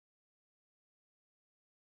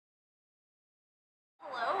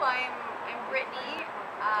I'm Brittany.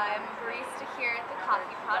 I'm a barista here at the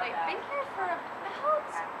Coffee Pot. I've been here for about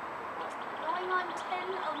going on 10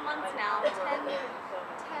 months now. 10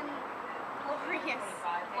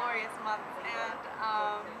 glorious months. And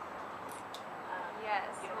yes,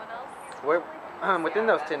 what else? Within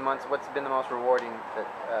those 10 months, what's been the most rewarding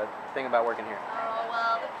thing about working here? Oh,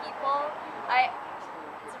 well, the people.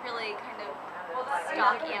 It's a really kind of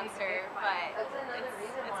stock answer, but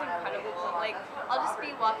it's incredible. Like, I'll just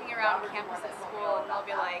be walking around campus at school and they'll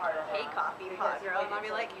be like, "Hey, Coffee Pot girl," and I'll be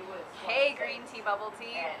like, "Hey, green tea, bubble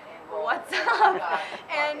tea, what's up?"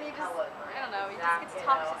 And you just, I don't know, you just get to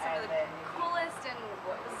talk to some of the coolest and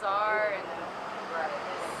bizarre and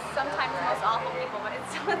sometimes the most awful people, but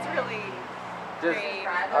it's really great.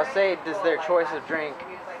 I'll say, does their choice of drink,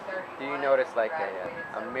 do you notice like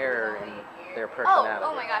a mirror in their personality?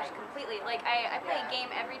 Oh my gosh, completely. Like, I play a game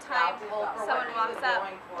every time someone walks up.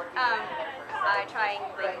 I try and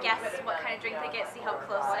like guess what kind of drink they get, see how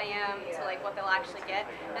close I am to like what they'll actually get,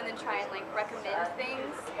 and then try and like recommend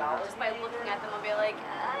things just by looking at them. I'll be like,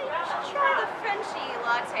 "You should try the Frenchie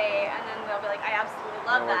latte," and then they'll be like, "I absolutely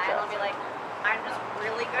love that," and I'll be like, "I'm just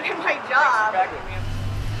really good at my job."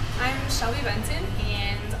 I'm Shelby Benton,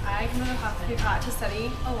 and I come to the Coffee Pot to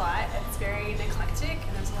study a lot. It's very eclectic,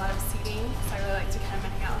 and there's a lot of seating, so I really like to come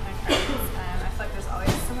and hang out with my friends. I feel like there's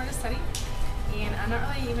always somewhere to study, and I'm not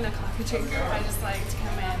really even a coffee drinker. I just like to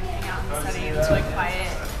come in, hang out, and study. It's really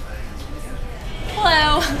quiet.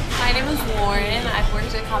 Hello, my name is Lauren. I've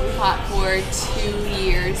worked at Coffee Pot for 2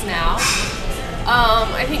 years now.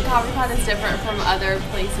 I think Coffee Pot is different from other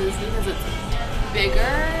places because it's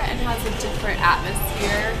bigger and has a different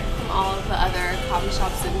atmosphere from all of the other coffee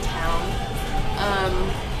shops in town.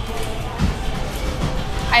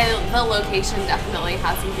 The location definitely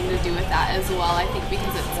has something to do with that as well. I think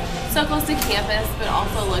because it's so close to campus, but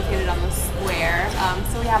also located on the square.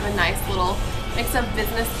 So we have a nice little mix of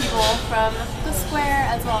business people from the square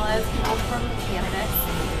as well as people from campus.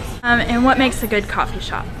 And what makes a good coffee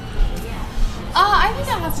shop? I think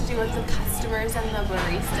that has to do with the customers and the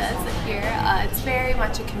baristas here. It's very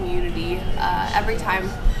much a community. Every time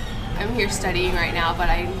I'm here studying right now, but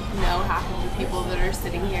I know half of the people that are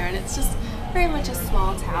sitting here, and it's just very much a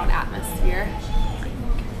small town atmosphere.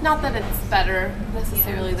 Not that it's better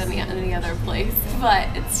necessarily than any other place, but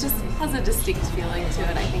it's just has a distinct feeling to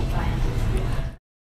it, I think.